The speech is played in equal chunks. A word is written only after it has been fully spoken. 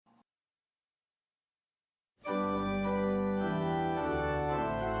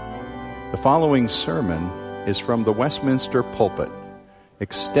following sermon is from the Westminster pulpit,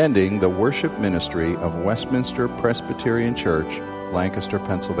 extending the worship ministry of Westminster Presbyterian Church, Lancaster,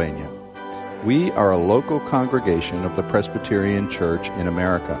 Pennsylvania. We are a local congregation of the Presbyterian Church in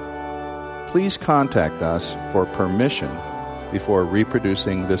America. Please contact us for permission before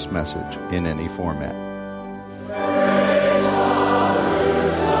reproducing this message in any format.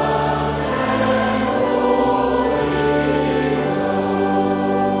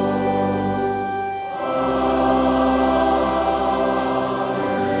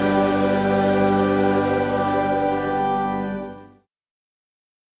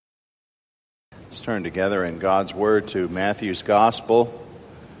 Let's turn together in God's Word to Matthew's Gospel,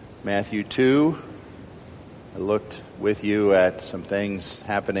 Matthew 2. I looked with you at some things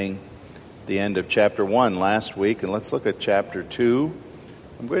happening at the end of chapter 1 last week, and let's look at chapter 2.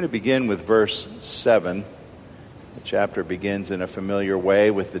 I'm going to begin with verse 7. The chapter begins in a familiar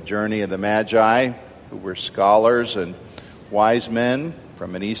way with the journey of the Magi, who were scholars and wise men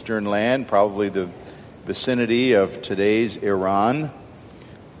from an eastern land, probably the vicinity of today's Iran,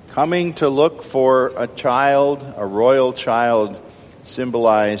 coming to look for a child, a royal child,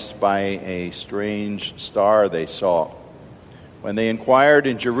 symbolized by a strange star they saw. When they inquired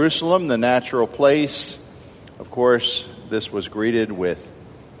in Jerusalem, the natural place, of course, this was greeted with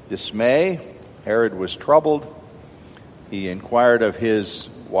dismay. Herod was troubled. He inquired of his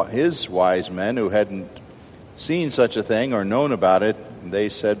wise men who hadn't seen such a thing or known about it. And they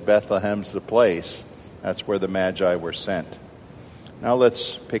said, Bethlehem's the place. That's where the Magi were sent. Now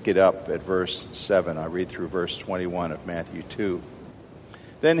let's pick it up at verse 7. I'll read through verse 21 of Matthew 2.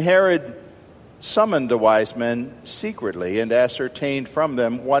 Then Herod summoned the wise men secretly and ascertained from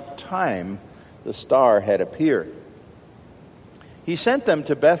them what time the star had appeared. He sent them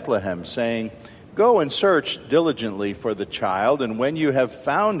to Bethlehem, saying, Go and search diligently for the child, and when you have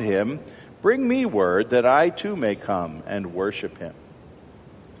found him, bring me word that I too may come and worship him.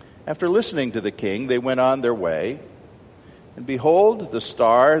 After listening to the king, they went on their way. And behold, the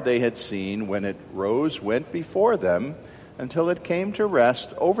star they had seen when it rose went before them until it came to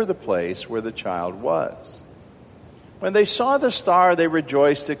rest over the place where the child was. When they saw the star, they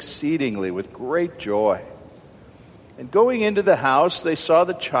rejoiced exceedingly with great joy. And going into the house, they saw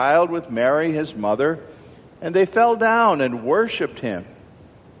the child with Mary, his mother, and they fell down and worshipped him.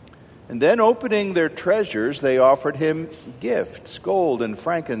 And then opening their treasures, they offered him gifts, gold and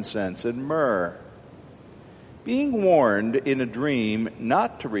frankincense and myrrh. Being warned in a dream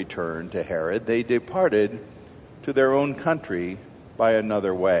not to return to Herod, they departed to their own country by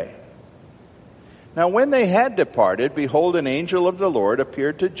another way. Now when they had departed, behold, an angel of the Lord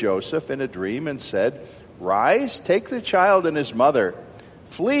appeared to Joseph in a dream and said, Rise, take the child and his mother,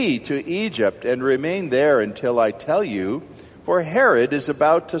 flee to Egypt and remain there until I tell you, for Herod is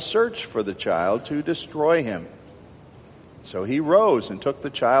about to search for the child to destroy him. So he rose and took the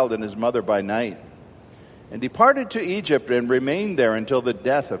child and his mother by night, and departed to Egypt and remained there until the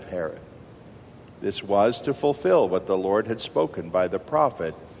death of Herod. This was to fulfill what the Lord had spoken by the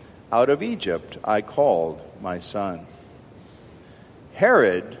prophet, Out of Egypt I called my son.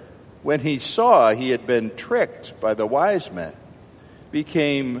 Herod, when he saw he had been tricked by the wise men,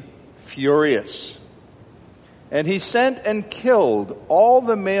 became furious. And he sent and killed all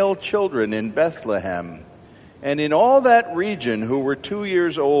the male children in Bethlehem and in all that region who were 2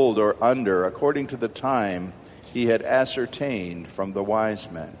 years old or under, according to the time he had ascertained from the wise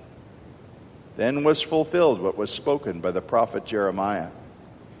men. Then was fulfilled what was spoken by the prophet Jeremiah.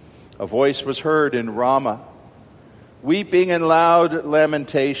 A voice was heard in Ramah, weeping and loud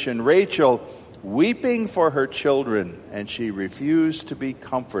lamentation, Rachel weeping for her children, and she refused to be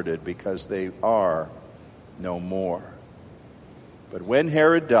comforted because they are no more. But when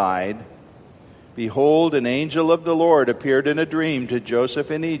Herod died, behold, an angel of the Lord appeared in a dream to Joseph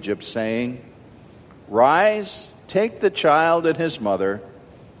in Egypt, saying, Rise, take the child and his mother,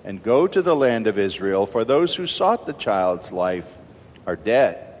 and go to the land of Israel, for those who sought the child's life are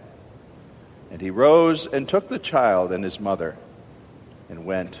dead. And he rose and took the child and his mother and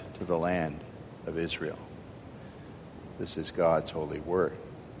went to the land of Israel. This is God's holy word.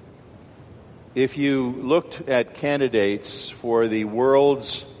 If you looked at candidates for the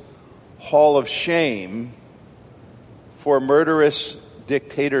world's Hall of Shame for murderous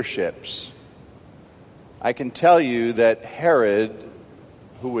dictatorships, I can tell you that Herod,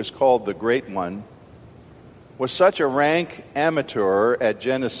 who was called the Great One, was such a rank amateur at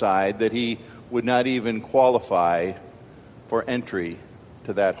genocide that he would not even qualify for entry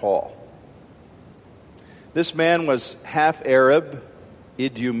to that hall. This man was half Arab,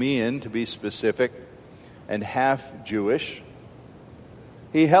 Idumean to be specific, and half Jewish.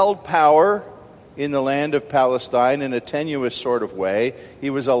 He held power in the land of Palestine in a tenuous sort of way. He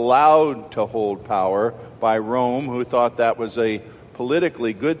was allowed to hold power by Rome, who thought that was a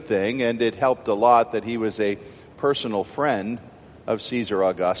politically good thing, and it helped a lot that he was a personal friend of Caesar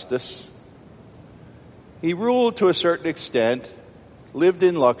Augustus. He ruled to a certain extent, lived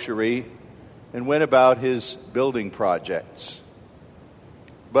in luxury, and went about his building projects.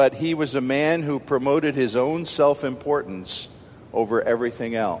 But he was a man who promoted his own self-importance over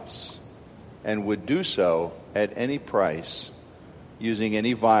everything else, and would do so at any price, using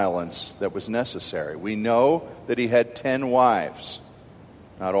any violence that was necessary. We know that he had 10 wives,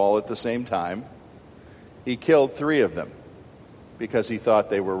 not all at the same time. He killed 3 of them because he thought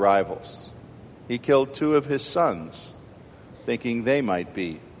they were rivals. He killed 2 of his sons, thinking they might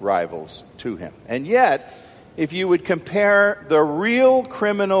be rivals to him. And yet, if you would compare the real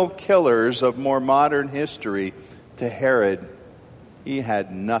criminal killers of more modern history to Herod, he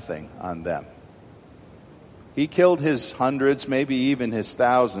had nothing on them. He killed his hundreds, maybe even his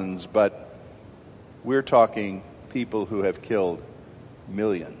thousands, but we're talking people who have killed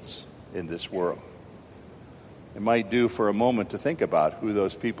millions in this world. It might do for a moment to think about who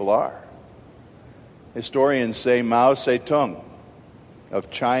those people are. Historians say Mao Zedong of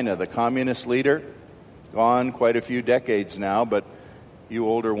China, the communist leader, gone quite a few decades now, but you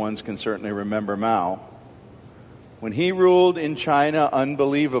older ones can certainly remember Mao. When he ruled in China,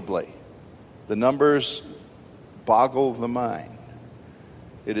 unbelievably, the numbers boggle the mind.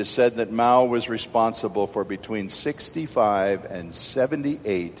 It is said that Mao was responsible for between 65 and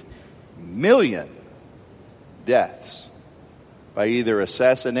 78 million deaths by either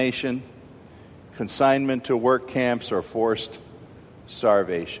assassination, consignment to work camps, or forced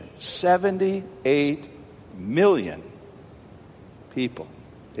starvation. 78 million people.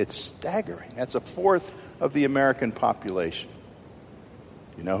 It's staggering. That's 1/4 of the American population.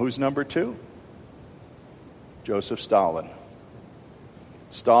 You know who's number 2? Joseph Stalin.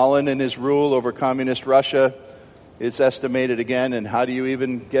 Stalin and his rule over communist Russia is estimated again, and how do you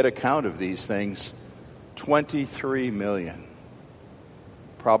even get a count of these things? 23 million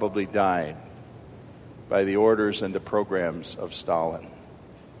probably died by the orders and the programs of Stalin.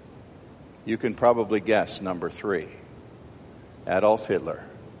 You can probably guess number 3. Adolf Hitler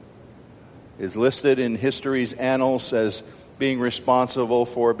is listed in history's annals as being responsible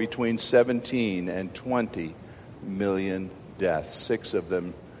for between 17 and 20 million deaths, 6 of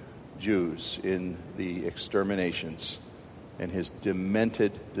them Jews, in the exterminations and his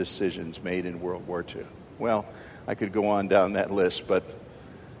demented decisions made in World War II. Well, I could go on down that list, but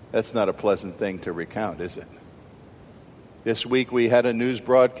that's not a pleasant thing to recount, is it? This week we had a news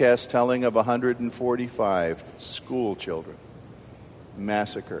broadcast telling of 145 school children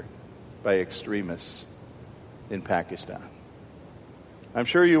massacred by extremists in Pakistan. I'm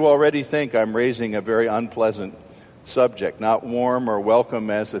sure you already think I'm raising a very unpleasant subject, not warm or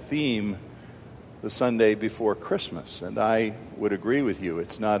welcome as a theme the Sunday before Christmas. And I would agree with you,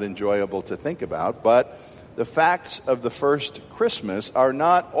 it's not enjoyable to think about, but the facts of the first Christmas are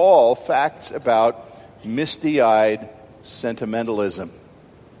not all facts about misty-eyed sentimentalism.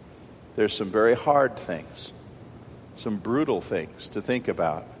 There's some very hard things, some brutal things to think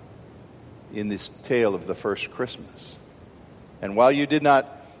about in this tale of the first Christmas. And while you did not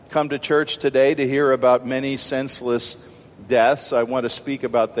come to church today to hear about many senseless deaths, I want to speak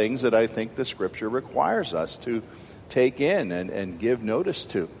about things that I think the Scripture requires us to take in and give notice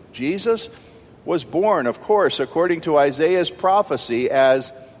to. Jesus was born, of course, according to Isaiah's prophecy,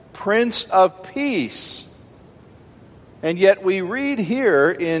 as Prince of Peace. And yet we read here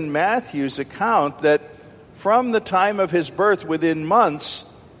in Matthew's account that from the time of his birth, within months,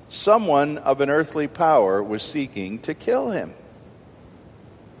 someone of an earthly power was seeking to kill him.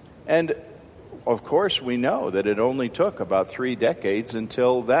 And, of course, we know that it only took about 3 decades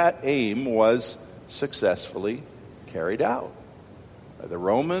until that aim was successfully carried out. By the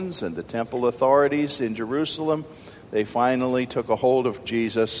Romans and the temple authorities in Jerusalem, they finally took a hold of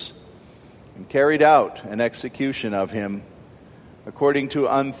Jesus and carried out an execution of him according to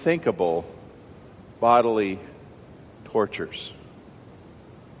unthinkable bodily tortures.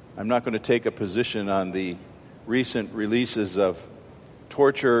 I'm not going to take a position on the recent releases of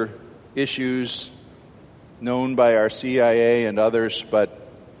torture issues known by our CIA and others, but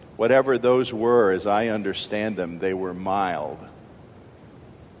whatever those were, as I understand them, they were mild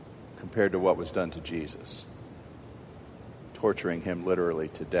compared to what was done to Jesus, torturing him literally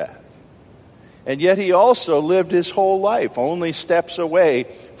to death. And yet he also lived his whole life only steps away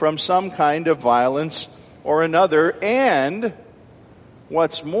from some kind of violence or another. And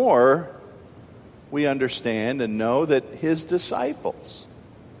what's more, we understand and know that his disciples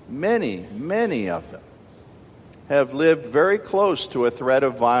many of them have lived very close to a threat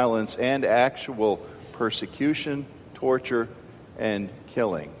of violence and actual persecution, torture, and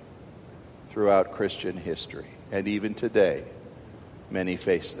killing throughout Christian history. And even today, many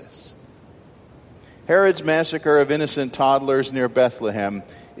face this. Herod's massacre of innocent toddlers near Bethlehem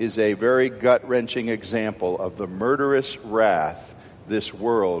is a very gut-wrenching example of the murderous wrath this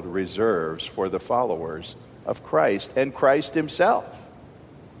world reserves for the followers of Christ and Christ himself.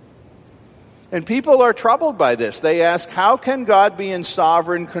 And people are troubled by this. They ask, how can God be in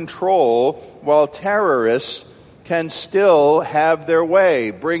sovereign control while terrorists can still have their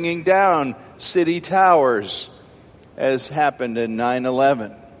way, bringing down city towers, as happened in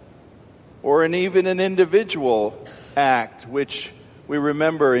 9/11? Or even an individual act, which we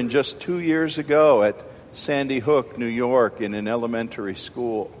remember in just 2 years ago at Sandy Hook, New York, in an elementary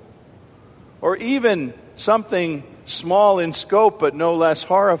school. Or even something small in scope but no less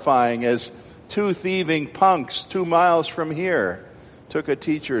horrifying, as 2 thieving punks 2 miles from here took a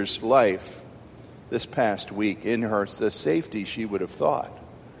teacher's life this past week in the safety, she would have thought,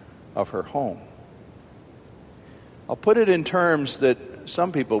 of her home. I'll put it in terms that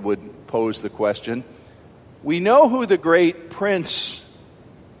some people would pose the question. We know who the great Prince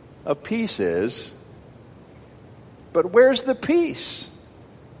of Peace is, but where's the peace?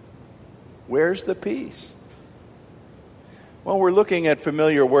 Where's the peace? Well, we're looking at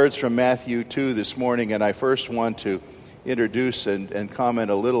familiar words from Matthew 2 this morning, and I first want to introduce and comment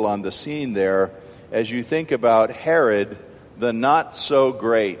a little on the scene there as you think about Herod, the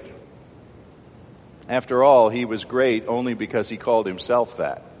not-so-great. After all, he was great only because he called himself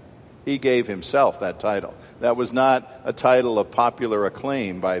that. He gave himself that title. That was not a title of popular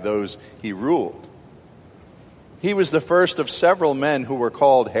acclaim by those he ruled. He was the first of several men who were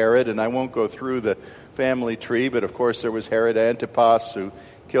called Herod, and I won't go through the family tree, but of course there was Herod Antipas, who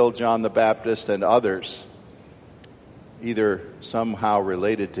killed John the Baptist, and others, either somehow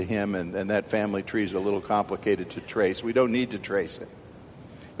related to him, and that family tree is a little complicated to trace. We don't need to trace it.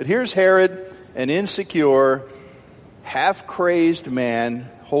 But here's Herod, an insecure, half-crazed man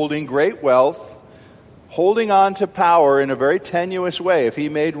holding great wealth, holding on to power in a very tenuous way. If he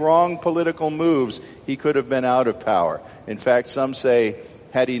made wrong political moves, he could have been out of power. In fact, some say,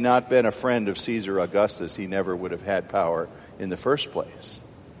 had he not been a friend of Caesar Augustus, he never would have had power in the first place.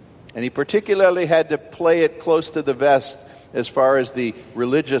 And he particularly had to play it close to the vest as far as the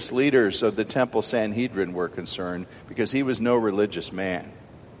religious leaders of the Temple Sanhedrin were concerned, because he was no religious man.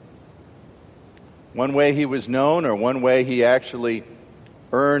 One way he was known, or one way he actually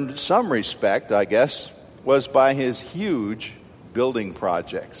earned some respect, I guess, was by his huge building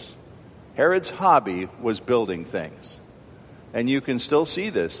projects. Herod's hobby was building things. And you can still see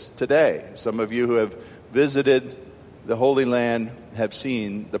this today. Some of you who have visited the Holy Land have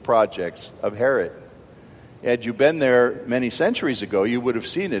seen the projects of Herod. Had you been there many centuries ago, you would have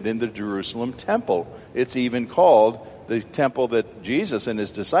seen it in the Jerusalem temple. It's even called, the temple that Jesus and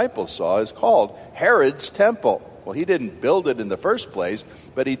his disciples saw is called Herod's temple. Well, he didn't build it in the first place,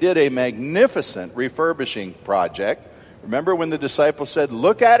 but he did a magnificent refurbishing project. Remember when the disciples said,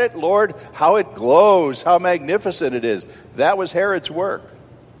 "Look at it, Lord, how it glows, how magnificent it is." That was Herod's work.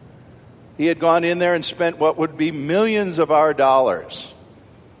 He had gone in there and spent what would be millions of our dollars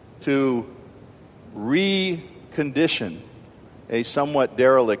to recondition a somewhat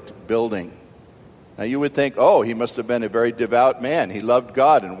derelict building. Now you would think, oh, he must have been a very devout man. He loved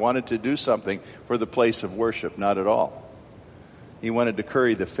God and wanted to do something for the place of worship. Not at all. He wanted to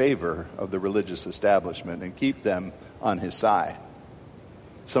curry the favor of the religious establishment and keep them on his side.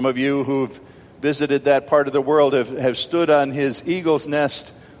 Some of you who've visited that part of the world have stood on his eagle's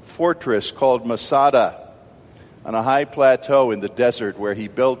nest fortress called Masada on a high plateau in the desert, where he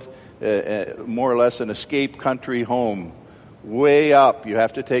built more or less an escape country home. Way up, you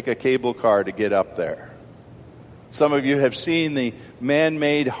have to take a cable car to get up there. Some of you have seen the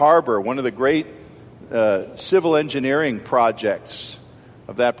man-made harbor, one of the great civil engineering projects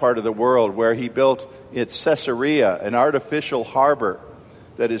of that part of the world, where he built at Caesarea an artificial harbor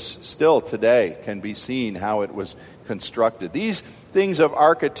that is still today can be seen how it was constructed. These things of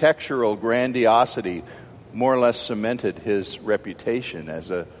architectural grandiosity more or less cemented his reputation as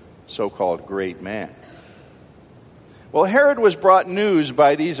a so-called great man. Well, Herod was brought news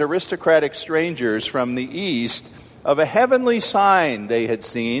by these aristocratic strangers from the east of a heavenly sign they had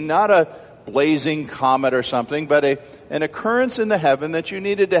seen, not a blazing comet or something, but an occurrence in the heaven that you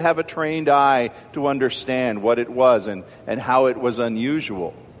needed to have a trained eye to understand what it was and how it was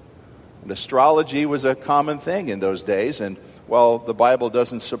unusual. And astrology was a common thing in those days, and while the Bible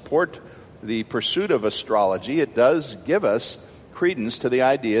doesn't support the pursuit of astrology, it does give us credence to the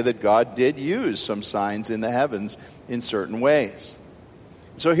idea that God did use some signs in the heavens in certain ways.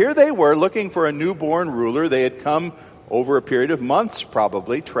 So here they were looking for a newborn ruler. They had come over a period of months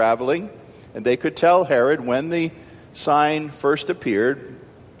probably traveling, and they could tell Herod when the sign first appeared,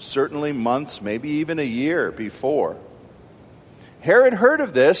 certainly months, maybe even a year before. Herod heard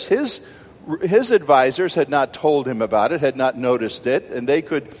of this. His advisors had not told him about it, had not noticed it, and they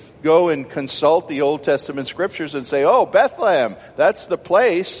could go and consult the Old Testament scriptures and say, oh, Bethlehem, that's the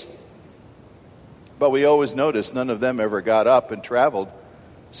place. But we always noticed none of them ever got up and traveled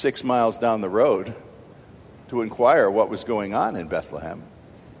 6 miles down the road to inquire what was going on in Bethlehem.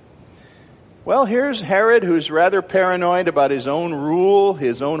 Well, here's Herod, who's rather paranoid about his own rule,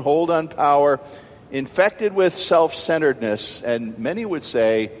 his own hold on power, infected with self-centeredness, and many would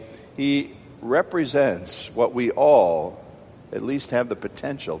say he represents what we all at least have the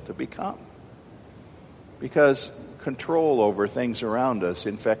potential to become. Because control over things around us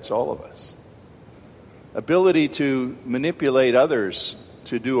infects all of us. Ability to manipulate others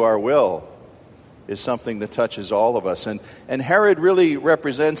to do our will is something that touches all of us. And Herod really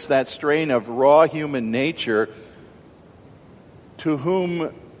represents that strain of raw human nature to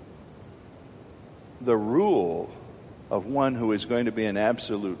whom the rule of one who is going to be an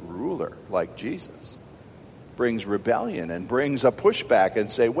absolute ruler like Jesus brings rebellion and brings a pushback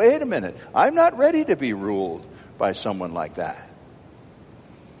and say, wait a minute, I'm not ready to be ruled by someone like that.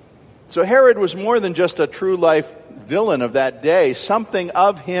 So Herod was more than just a true life villain of that day. Something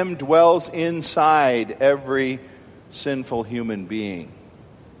of him dwells inside every sinful human being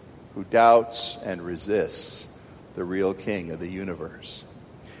who doubts and resists the real king of the universe.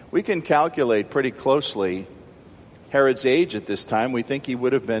 We can calculate pretty closely Herod's age at this time. We think he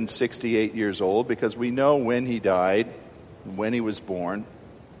would have been 68 years old because we know when he died and when he was born.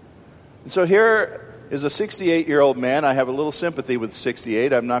 And so here is a 68-year-old man. I have a little sympathy with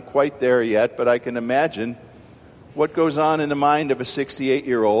 68. I'm not quite there yet, but I can imagine what goes on in the mind of a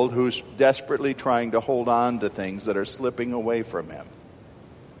 68-year-old who's desperately trying to hold on to things that are slipping away from him.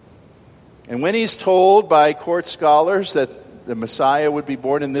 And when he's told by court scholars that the Messiah would be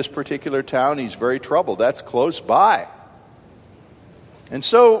born in this particular town, he's very troubled. That's close by. And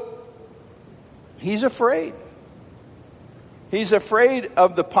so he's afraid. He's afraid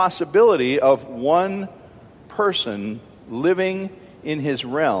of the possibility of one person living in his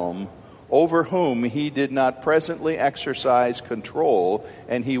realm over whom he did not presently exercise control,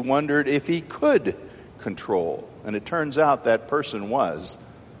 and he wondered if he could control. And it turns out that person was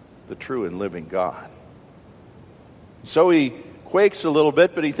the true and living God. So he quakes a little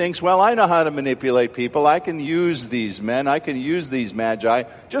bit, but he thinks, well, I know how to manipulate people. I can use these men. I can use these magi.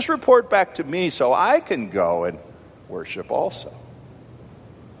 Just report back to me so I can go and worship also.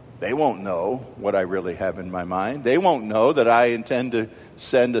 They won't know what I really have in my mind. They won't know that I intend to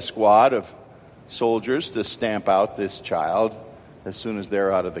send a squad of soldiers to stamp out this child as soon as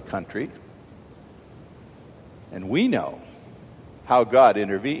they're out of the country. And we know how God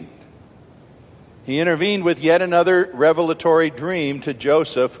intervened. He intervened with yet another revelatory dream to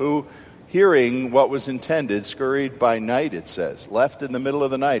Joseph, who, hearing what was intended, scurried by night, it says, left in the middle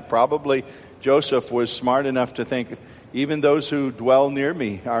of the night. Probably Joseph was smart enough to think, even those who dwell near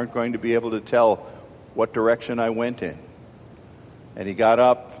me aren't going to be able to tell what direction I went in. And he got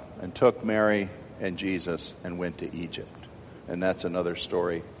up and took Mary and Jesus and went to Egypt. And that's another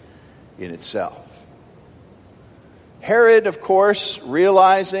story in itself. Herod, of course,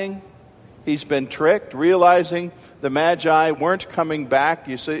 realizing he's been tricked, realizing the Magi weren't coming back.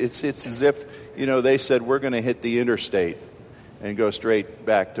 You see, it's as if, they said, we're going to hit the interstate and go straight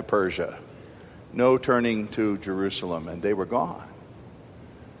back to Persia. No turning to Jerusalem, and they were gone.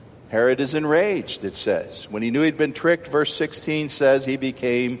 Herod is enraged, it says. When he knew he'd been tricked, verse 16 says, he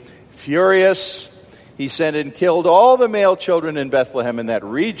became furious. He sent and killed all the male children in Bethlehem in that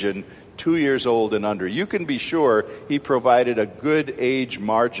region, 2 years old and under. You can be sure he provided a good age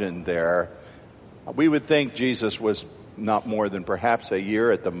margin there. We would think Jesus was not more than perhaps a year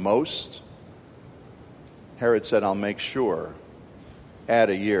at the most. Herod said, I'll make sure, add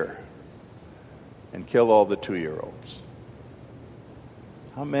a year, and kill all the 2-year-olds.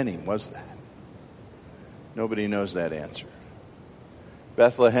 How many was that? Nobody knows that answer.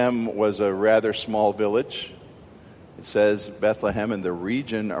 Bethlehem was a rather small village. It says Bethlehem and the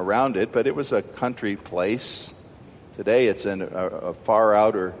region around it, but it was a country place. Today it's in a far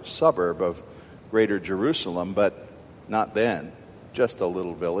outer suburb of Greater Jerusalem, but not then. Just a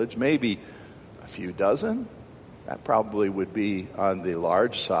little village, maybe a few dozen. That probably would be on the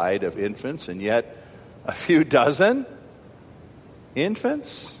large side of infants, and yet a few dozen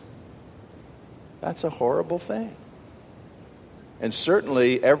infants? That's a horrible thing. And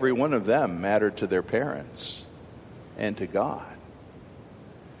certainly every one of them mattered to their parents and to God.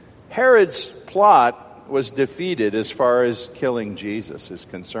 Herod's plot was defeated as far as killing Jesus is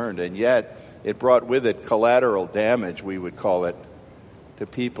concerned, and yet it brought with it collateral damage, we would call it, to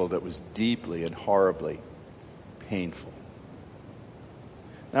people that was deeply and horribly painful.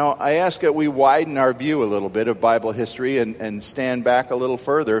 Now, I ask that we widen our view a little bit of Bible history and stand back a little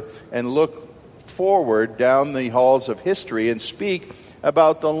further and look forward down the halls of history and speak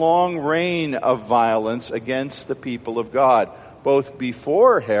about the long reign of violence against the people of God, both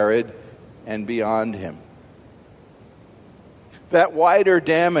before Herod and beyond him. That wider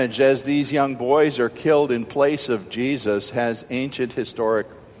damage as these young boys are killed in place of Jesus has ancient historic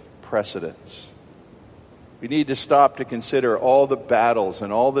precedents. We need to stop to consider all the battles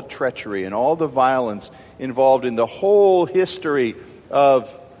and all the treachery and all the violence involved in the whole history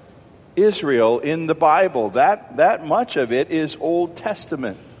of Israel in the Bible. That much of it is Old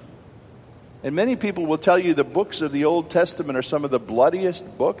Testament. And many people will tell you the books of the Old Testament are some of the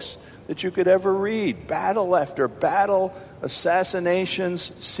bloodiest books that you could ever read. Battle after battle, assassinations,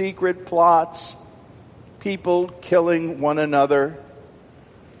 secret plots, people killing one another.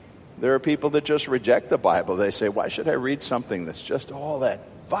 There are people that just reject the Bible. They say, why should I read something that's just all that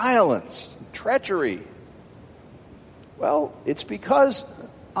violence, treachery? Well, it's because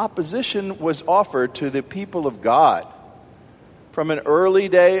opposition was offered to the people of God from an early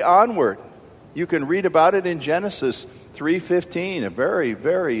day onward. You can read about it in Genesis 3:15, a very,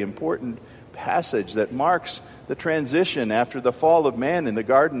 very important passage that marks the transition after the fall of man in the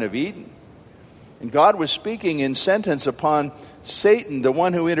Garden of Eden. And God was speaking in sentence upon Satan, the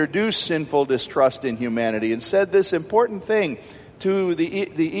one who introduced sinful distrust in humanity, and said this important thing to the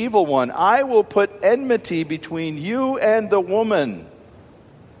evil one: I will put enmity between you and the woman.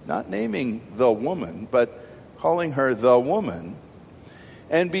 Not naming the woman, but calling her the woman.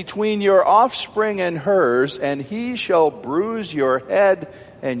 And between your offspring and hers, and he shall bruise your head,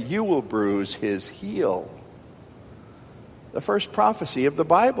 and you will bruise his heel. The first prophecy of the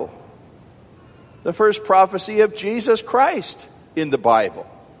Bible. The first prophecy of Jesus Christ in the Bible.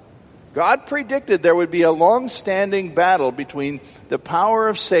 God predicted there would be a long-standing battle between the power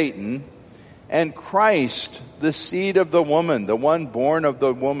of Satan and Christ, the seed of the woman, the one born of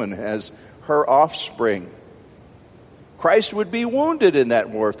the woman as her offspring. Christ would be wounded in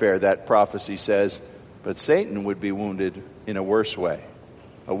that warfare, that prophecy says, but Satan would be wounded in a worse way.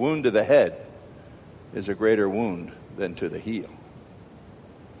 A wound to the head is a greater wound than to the heel.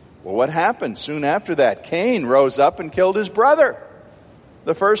 Well, what happened soon after that? Cain rose up and killed his brother,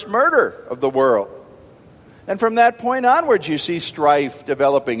 the first murder of the world. And from that point onwards, you see strife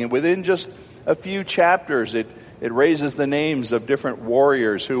developing. And within just a few chapters, it raises the names of different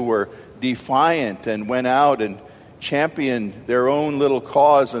warriors who were defiant and went out and championed their own little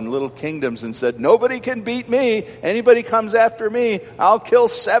cause and little kingdoms and said, nobody can beat me. Anybody comes after me, I'll kill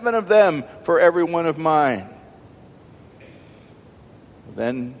 7 of them for every one of mine.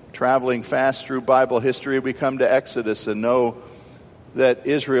 Then, traveling fast through Bible history, we come to Exodus and know that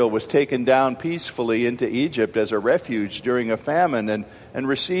Israel was taken down peacefully into Egypt as a refuge during a famine and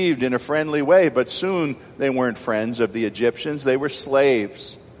received in a friendly way. But soon they weren't friends of the Egyptians. They were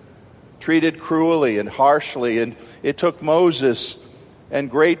slaves, treated cruelly and harshly. And it took Moses and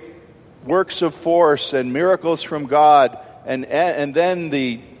great works of force and miracles from God and then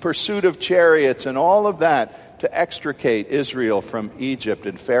the pursuit of chariots and all of that to extricate Israel from Egypt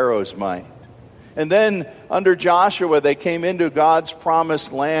and Pharaoh's might. And then under Joshua, they came into God's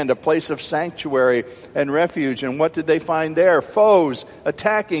promised land, a place of sanctuary and refuge. And what did they find there? Foes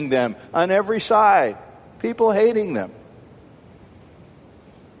attacking them on every side, people hating them.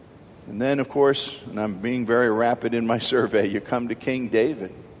 And then, of course, and I'm being very rapid in my survey, you come to King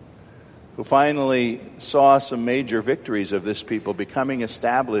David, who finally saw some major victories of this people becoming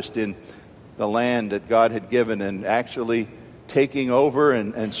established in the land that God had given and actually taking over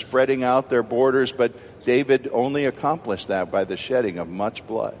and spreading out their borders. But David only accomplished that by the shedding of much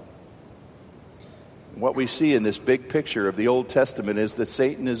blood. What we see in this big picture of the Old Testament is that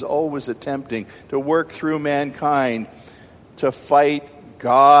Satan is always attempting to work through mankind to fight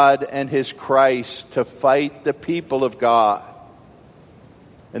God and his Christ, to fight the people of God.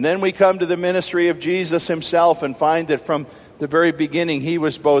 And then we come to the ministry of Jesus himself and find that from the very beginning he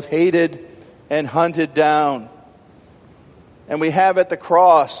was both hated and hunted down. And we have at the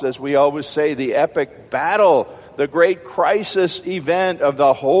cross, as we always say, the epic battle, the great crisis event of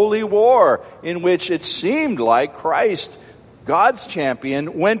the holy war in which it seemed like Christ, God's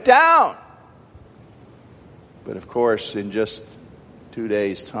champion, went down. But of course, in just 2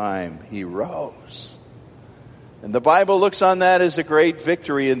 days' time, he rose. And the Bible looks on that as a great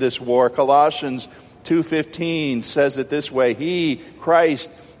victory in this war. Colossians 2:15 says it this way: He, Christ,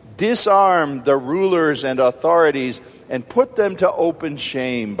 disarmed the rulers and authorities and put them to open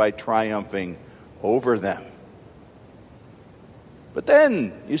shame by triumphing over them. But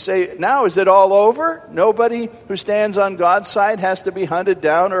then you say, now is it all over? Nobody who stands on God's side has to be hunted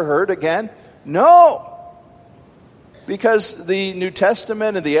down or hurt again? No. Because the New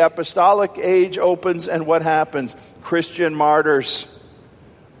Testament and the apostolic age opens, and what happens? Christian martyrs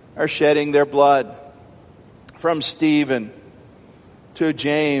are shedding their blood. From Stephen to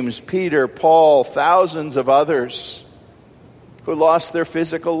James, Peter, Paul, thousands of others who lost their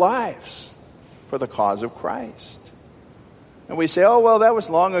physical lives for the cause of Christ. And we say, oh, well, that was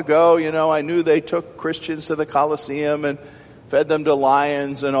long ago. You know, I knew they took Christians to the Colosseum and fed them to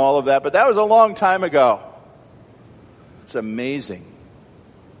lions and all of that. But that was a long time ago. It's amazing.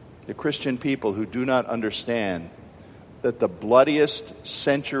 The Christian people who do not understand that the bloodiest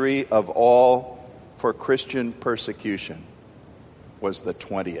century of all for Christian persecution was the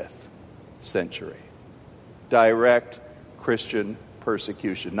 20th century. Direct Christian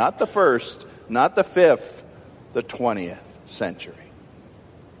persecution. Not the first, not the 5th, the 20th century.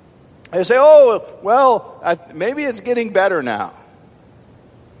 They say, oh, well, maybe it's getting better now.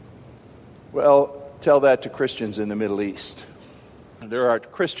 Well, tell that to Christians in the Middle East. There are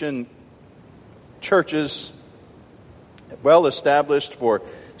Christian churches well established for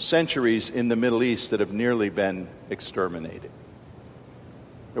centuries in the Middle East that have nearly been exterminated.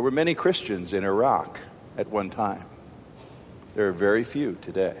 There were many Christians in Iraq at one time. There are very few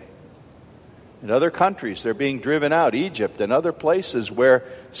today. In other countries, they're being driven out, Egypt and other places where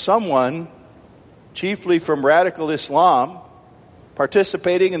someone, chiefly from radical Islam,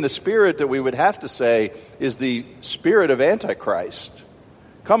 participating in the spirit that we would have to say is the spirit of Antichrist,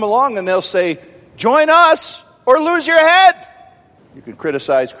 come along and they'll say, join us or lose your head. You can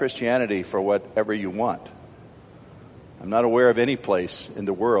criticize Christianity for whatever you want. I'm not aware of any place in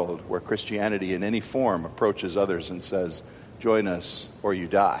the world where Christianity in any form approaches others and says, join us or you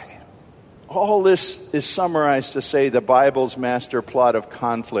die. All this is summarized to say the Bible's master plot of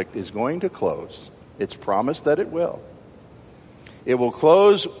conflict is going to close. It's promised that it will. It will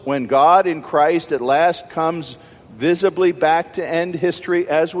close when God in Christ at last comes visibly back to end history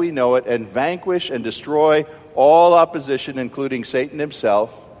as we know it and vanquish and destroy all opposition, including Satan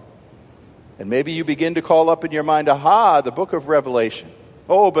himself. And maybe you begin to call up in your mind, aha, the book of Revelation.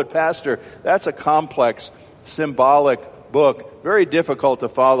 Oh, but Pastor, that's a complex, symbolic book, very difficult to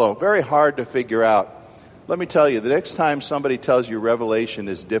follow, very hard to figure out. Let me tell you, the next time somebody tells you Revelation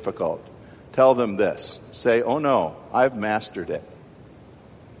is difficult, tell them this. Say, oh no, I've mastered it.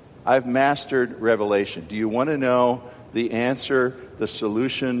 I've mastered Revelation. Do you want to know the answer, the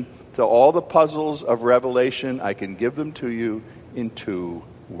solution to all the puzzles of Revelation? I can give them to you in 2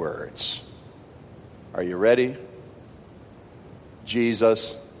 words. Are you ready?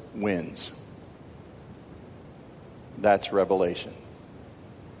 Jesus wins. That's Revelation.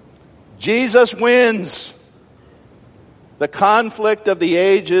 Jesus wins. The conflict of the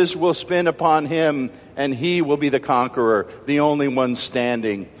ages will spin upon him, and he will be the conqueror, the only one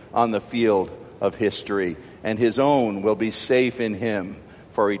standing on the field of history, and his own will be safe in him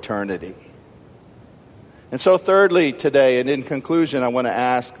for eternity. And so thirdly today, and in conclusion, I want to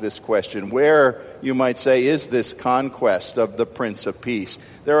ask this question. Where, you might say, is this conquest of the Prince of Peace?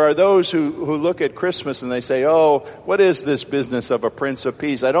 There are those who look at Christmas and they say, oh, what is this business of a Prince of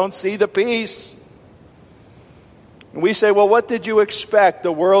Peace? I don't see the peace. And we say, well, what did you expect?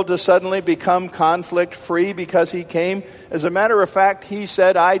 The world to suddenly become conflict-free because he came? As a matter of fact, he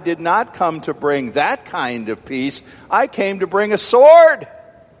said, I did not come to bring that kind of peace. I came to bring a sword.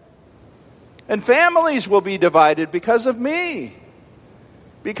 And families will be divided because of me.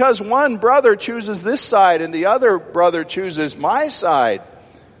 Because one brother chooses this side and the other brother chooses my side.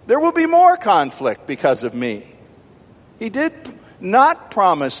 There will be more conflict because of me. He did not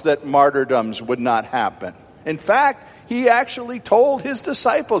promise that martyrdoms would not happen. In fact, he actually told his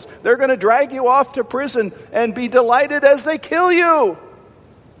disciples, they're going to drag you off to prison and be delighted as they kill you.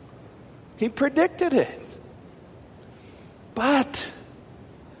 He predicted it. But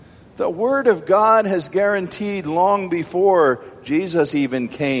the Word of God has guaranteed long before Jesus even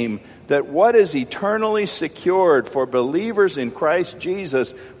came that what is eternally secured for believers in Christ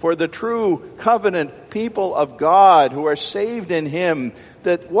Jesus, for the true covenant people of God who are saved in him,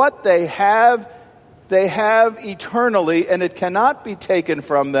 that what they have eternally, and it cannot be taken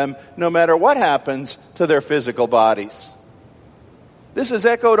from them no matter what happens to their physical bodies. This is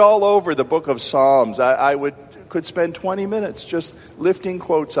echoed all over the book of Psalms. I would could spend 20 minutes just lifting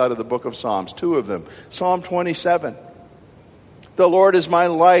quotes out of the book of Psalms, 2 of them. Psalm 27. The Lord is my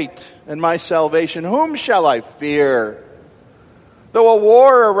light and my salvation. Whom shall I fear? Though a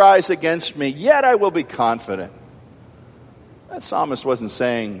war arise against me, yet I will be confident. That psalmist wasn't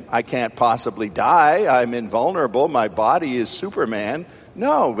saying, I can't possibly die. I'm invulnerable. My body is Superman.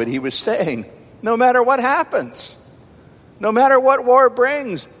 No, but he was saying, no matter what happens, no matter what war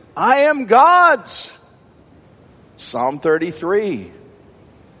brings, I am God's. Psalm 33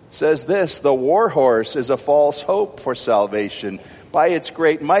 says this, the war horse is a false hope for salvation. By its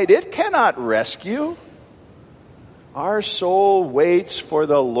great might, it cannot rescue. Our soul waits for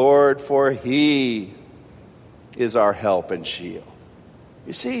the Lord, for he is our help and shield.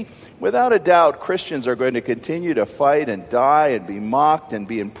 You see, without a doubt, Christians are going to continue to fight and die and be mocked and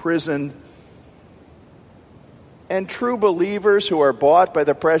be imprisoned. And true believers who are bought by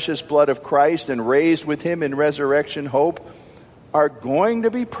the precious blood of Christ and raised with him in resurrection hope are going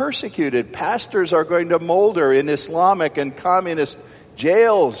to be persecuted. Pastors are going to molder in Islamic and communist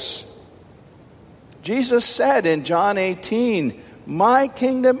jails. Jesus said in John 18, my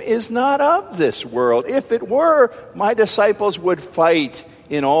kingdom is not of this world. If it were, my disciples would fight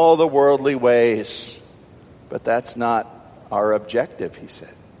in all the worldly ways. But that's not our objective, he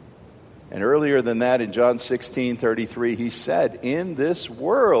said. And earlier than that, in John 16:33, he said, in this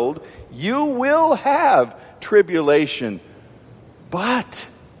world you will have tribulation. But,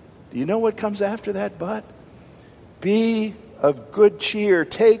 do you know what comes after that but? Be of good cheer.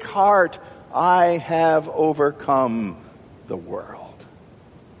 Take heart. I have overcome the world.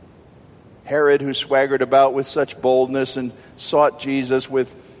 Herod, who swaggered about with such boldness and sought Jesus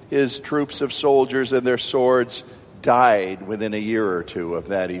with his troops of soldiers and their swords, died within a year or two of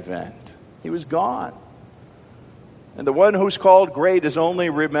that event. He was gone. And the one who's called great is only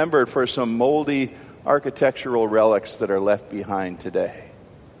remembered for some moldy architectural relics that are left behind today.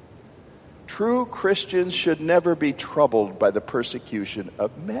 True Christians should never be troubled by the persecution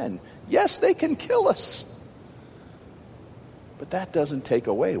of men. Yes, they can kill us. But that doesn't take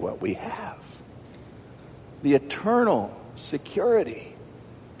away what we have. The eternal security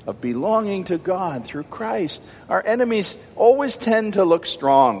of belonging to God through Christ. Our enemies always tend to look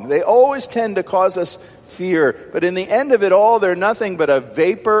strong. They always tend to cause us fear. But in the end of it all, they're nothing but a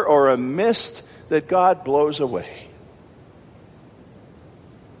vapor or a mist that God blows away.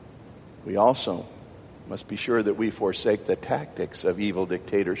 We also must be sure that we forsake the tactics of evil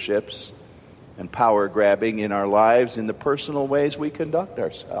dictatorships and power grabbing in our lives in the personal ways we conduct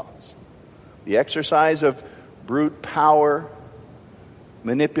ourselves. The exercise of brute power,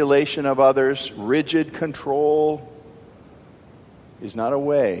 manipulation of others, rigid control is not a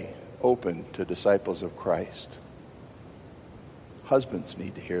way open to disciples of Christ. Husbands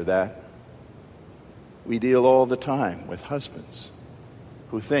need to hear that. We deal all the time with husbands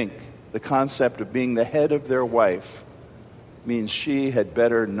who think the concept of being the head of their wife means she had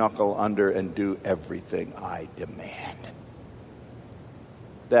better knuckle under and do everything I demand.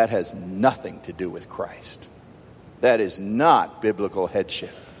 That has nothing to do with Christ. That is not biblical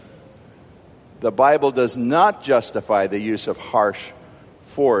headship. The Bible does not justify the use of harsh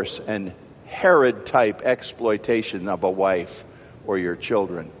force and Herod-type exploitation of a wife or your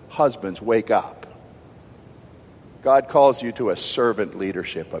children. Husbands, wake up. God calls you to a servant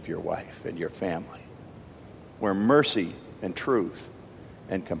leadership of your wife and your family, where mercy and truth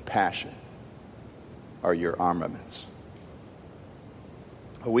and compassion are your armaments.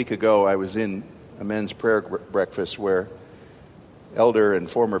 A week ago, I was in a men's prayer breakfast where elder and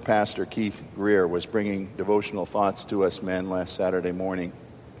former pastor Keith Greer was bringing devotional thoughts to us men last Saturday morning,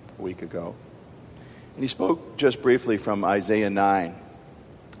 a week ago. And he spoke just briefly from Isaiah 9.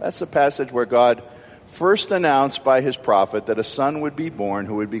 That's the passage where God first announced by his prophet that a son would be born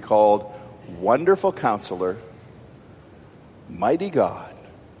who would be called Wonderful Counselor, Mighty God,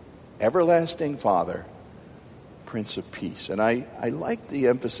 Everlasting Father, Prince of Peace. And I liked the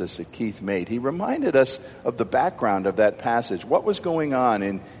emphasis that Keith made. He reminded us of the background of that passage, what was going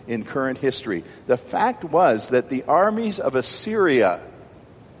on in current history. The fact was that the armies of Assyria,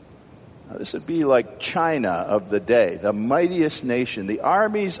 now this would be like China of the day, the mightiest nation. The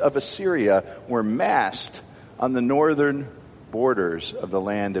armies of Assyria were massed on the northern borders of the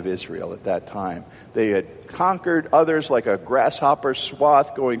land of Israel at that time. They had conquered others like a grasshopper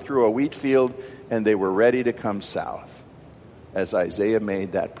swath going through a wheat field, and they were ready to come south, as Isaiah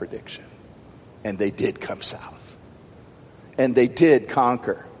made that prediction. And they did come south. And they did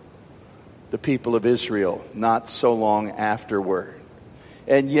conquer the people of Israel not so long afterward.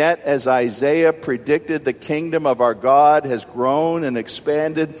 And yet, as Isaiah predicted, the kingdom of our God has grown and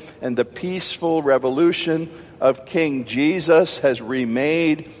expanded, and the peaceful revolution of King Jesus has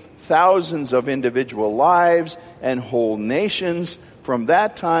remade thousands of individual lives and whole nations from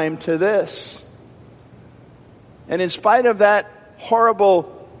that time to this. And in spite of that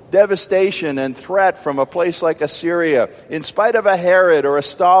horrible devastation and threat from a place like Assyria, in spite of a Herod or a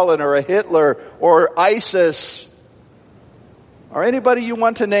Stalin or a Hitler or ISIS or anybody you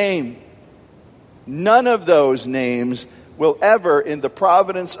want to name, none of those names will ever, in the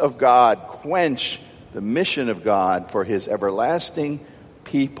providence of God, quench the mission of God for his everlasting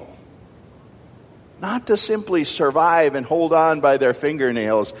people. Not to simply survive and hold on by their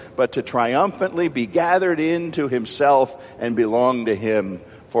fingernails, but to triumphantly be gathered into himself and belong to him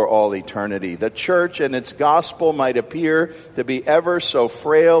for all eternity. The church and its gospel might appear to be ever so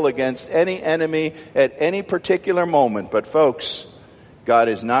frail against any enemy at any particular moment, but folks, God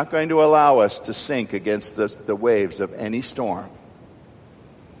is not going to allow us to sink against the waves of any storm.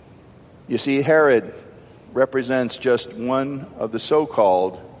 You see, Herod represents just one of the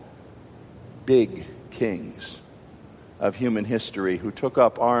so-called big kings of human history who took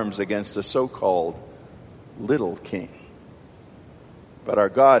up arms against the so-called little king. But our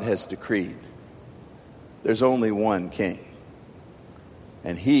God has decreed there's only one king,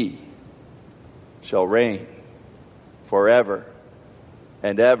 and he shall reign forever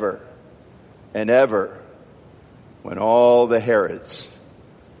and ever and ever when all the Herods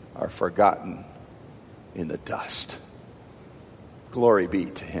are forgotten in the dust. Glory be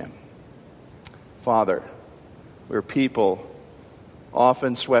to him. Father, we're people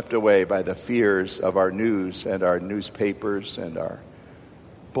often swept away by the fears of our news and our newspapers and our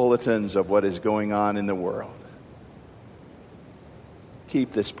bulletins of what is going on in the world.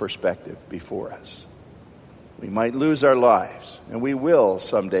 Keep this perspective before us. We might lose our lives, and we will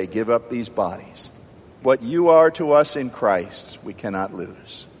someday give up these bodies. What you are to us in Christ, we cannot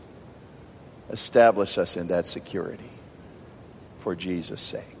lose. Establish us in that security for Jesus'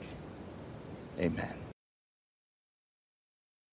 sake. Amen.